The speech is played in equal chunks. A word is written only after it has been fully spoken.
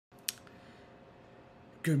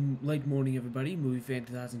Good late morning, everybody. Movie Fan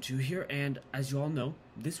 2002 here, and as you all know,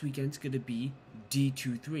 this weekend's gonna be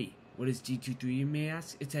D23. What is D23, you may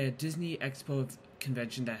ask? It's a Disney Expo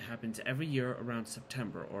convention that happens every year around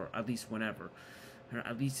September, or at least whenever. Or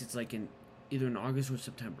at least it's like either in August or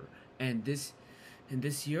September. And this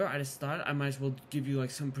year, I just thought I might as well give you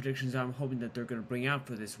like some predictions that I'm hoping that they're gonna bring out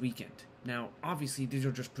for this weekend. Now, obviously, these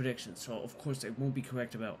are just predictions, so of course I won't be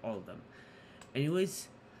correct about all of them. Anyways,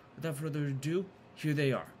 without further ado, here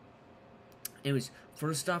they are. Anyways,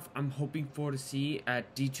 first off, I'm hoping for to see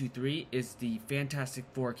at D23 is the Fantastic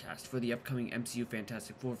Forecast for the upcoming MCU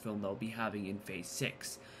Fantastic Four film they'll be having in Phase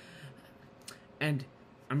 6. And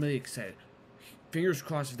I'm really excited. Fingers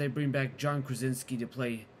crossed if they bring back John Krasinski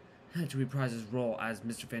to reprise his role as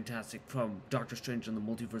Mr. Fantastic from Doctor Strange and the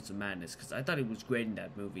Multiverse of Madness, because I thought he was great in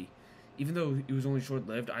that movie. Even though it was only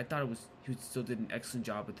short-lived, I thought he still did an excellent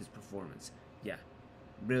job with his performance. Yeah,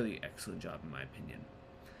 really excellent job in my opinion.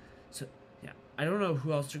 So yeah, I don't know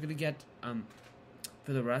who else they're gonna get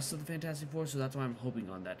for the rest of the Fantastic Four, so that's why I'm hoping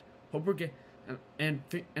on that. Hope we're and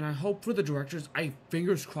I hope for the directors,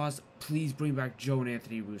 fingers crossed, please bring back Joe and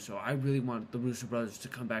Anthony Russo. I really want the Russo brothers to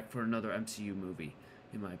come back for another MCU movie,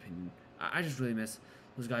 in my opinion. I just really miss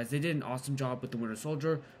those guys. They did an awesome job with the Winter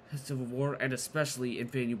Soldier, Civil War, and especially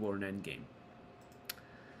Infinity War and Endgame.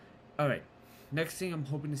 Alright, next thing I'm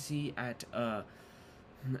hoping to see at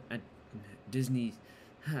Disney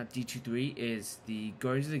D23 is the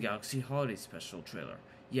Guardians of the Galaxy Holiday Special trailer.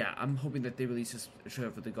 Yeah, I'm hoping that they release a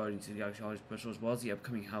trailer for the Guardians of the Galaxy Holiday Special, as well as the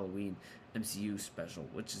upcoming Halloween MCU special,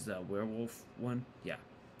 which is the werewolf one. Yeah,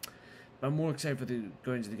 but I'm more excited for the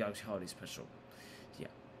Guardians of the Galaxy Holiday Special. Yeah,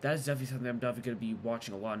 that is definitely something I'm definitely going to be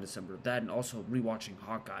watching a lot in December. That and also rewatching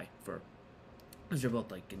Hawkeye because they're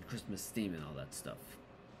both like in Christmas theme and all that stuff.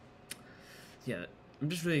 Yeah, I'm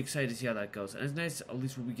just really excited to see how that goes, and it's nice at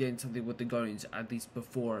least we'll be getting something with the Guardians at least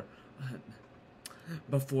before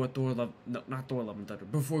Thor Love, no, not Thor Love and Thunder,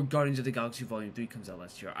 before Guardians of the Galaxy Volume 3 comes out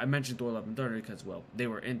last year. I mentioned Thor Love and Thunder because, well, they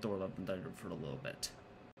were in Thor Love and Thunder for a little bit.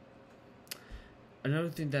 Another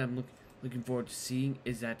thing that I'm looking forward to seeing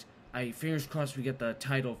is that fingers crossed we get the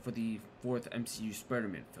title for the 4th MCU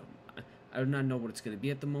Spider-Man film. I do not know what it's going to be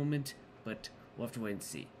at the moment, but we'll have to wait and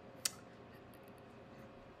see.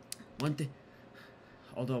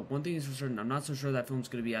 Although, one thing is for certain, I'm not so sure that film's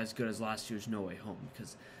going to be as good as last year's No Way Home,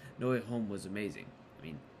 because No Way Home was amazing. I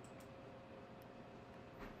mean,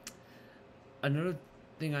 another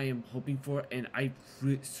thing I am hoping for, and I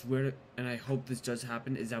swear, and I hope this does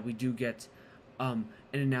happen, is that we do get an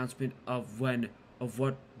announcement of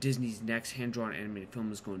what Disney's next hand-drawn animated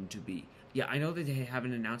film is going to be. Yeah, I know that they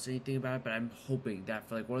haven't announced anything about it, but I'm hoping that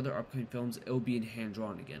for like one of their upcoming films, it'll be in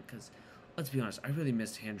hand-drawn again, because let's be honest, I really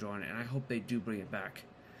missed hand-drawn, and I hope they do bring it back.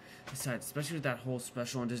 Besides, especially with that whole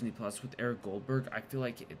special on Disney Plus with Eric Goldberg, I feel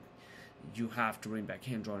like you have to bring back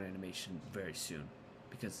hand-drawn animation very soon,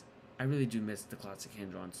 because I really do miss the classic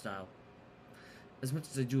hand-drawn style. As much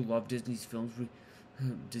as I do love Disney's films,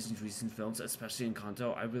 Disney's recent films, especially in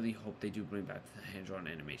Encanto, I really hope they do bring back the hand-drawn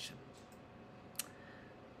animation.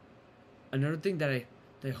 Another thing that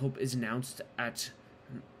I hope is announced at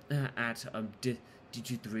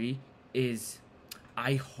D23 is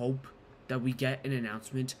I hope that we get an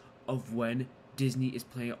announcement of when Disney is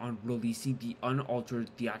planning on releasing the unaltered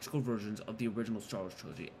theatrical versions of the original Star Wars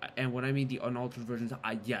trilogy. And when I mean the unaltered versions,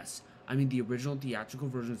 yes, I mean the original theatrical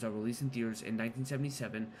versions that were released in theaters in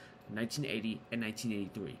 1977, 1980, and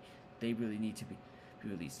 1983. They really need to be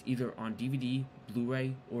released, either on DVD,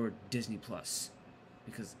 Blu-ray, or Disney Plus,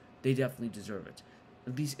 because they definitely deserve it.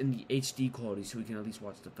 At least in the HD quality, so we can at least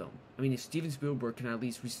watch the film. I mean, if Steven Spielberg can at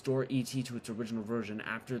least restore E.T. to its original version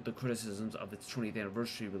after the criticisms of its 20th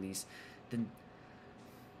anniversary release, then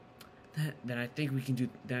I think we can do.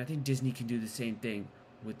 Then I think Disney can do the same thing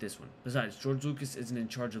with this one. Besides, George Lucas isn't in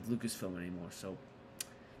charge of Lucasfilm anymore, so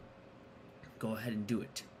go ahead and do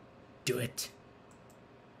it. Do it.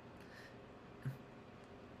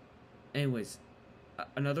 Anyways,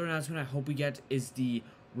 another announcement I hope we get is the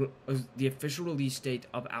official release date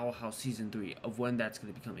of Owl House Season 3, of when that's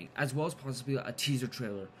going to be coming, as well as possibly a teaser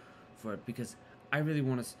trailer for it, because I really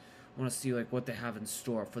want to see like what they have in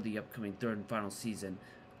store for the upcoming 3rd and final season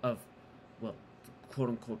of, well,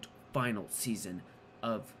 quote-unquote final season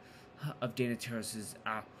of Dana Terrace's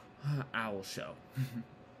Owl Show.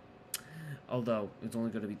 Although it's only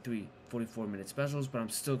going to be 3 44-minute specials, but I'm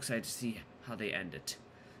still excited to see how they end it.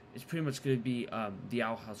 It's pretty much going to be the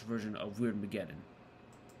Owl House version of Weird Mageddon.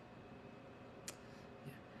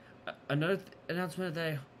 Another announcement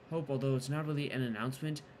that I hope, although it's not really an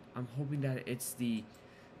announcement, I'm hoping that it's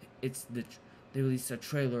they released a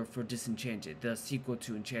trailer for Disenchanted, the sequel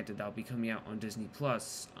to Enchanted that'll be coming out on Disney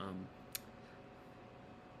Plus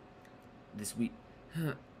this week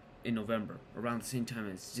in November, around the same time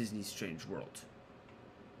as Disney's Strange World.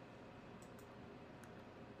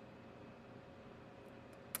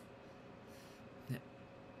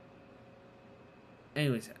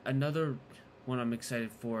 Anyways, another one I'm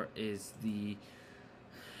excited for is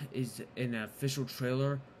an official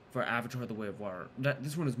trailer for Avatar: The Way of Water.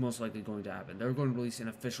 This one is most likely going to happen. They're going to release an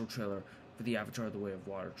official trailer for the Avatar: The Way of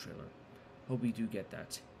Water trailer. Hope we do get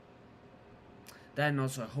that. That, and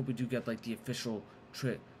also I hope we do get like the official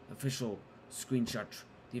screenshot,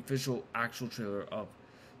 the official actual trailer of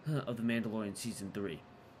The Mandalorian Season 3,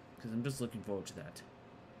 because I'm just looking forward to that.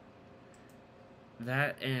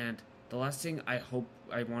 That, and the last thing I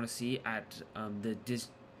want to see at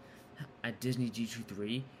Disney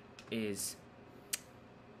D23 is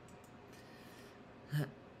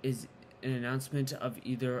an announcement of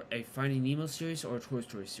either a Finding Nemo series or a Toy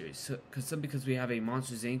Story series. So, because we have a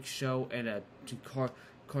Monsters Inc. show and a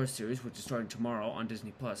Car series, which is starting tomorrow on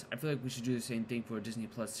Disney Plus. I feel like we should do the same thing for a Disney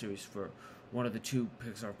Plus series for one of the 2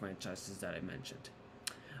 Pixar franchises that I mentioned.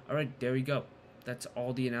 All right, there we go. That's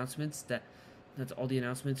all the announcements. That's all the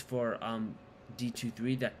announcements for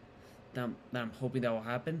D23 that I'm hoping that will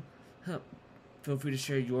happen. Feel free to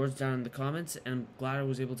share yours down in the comments, and I'm glad I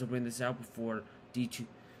was able to bring this out before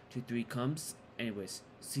D23 comes. Anyways,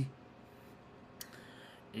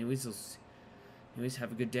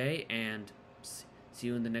 have a good day, and see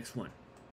you in the next one.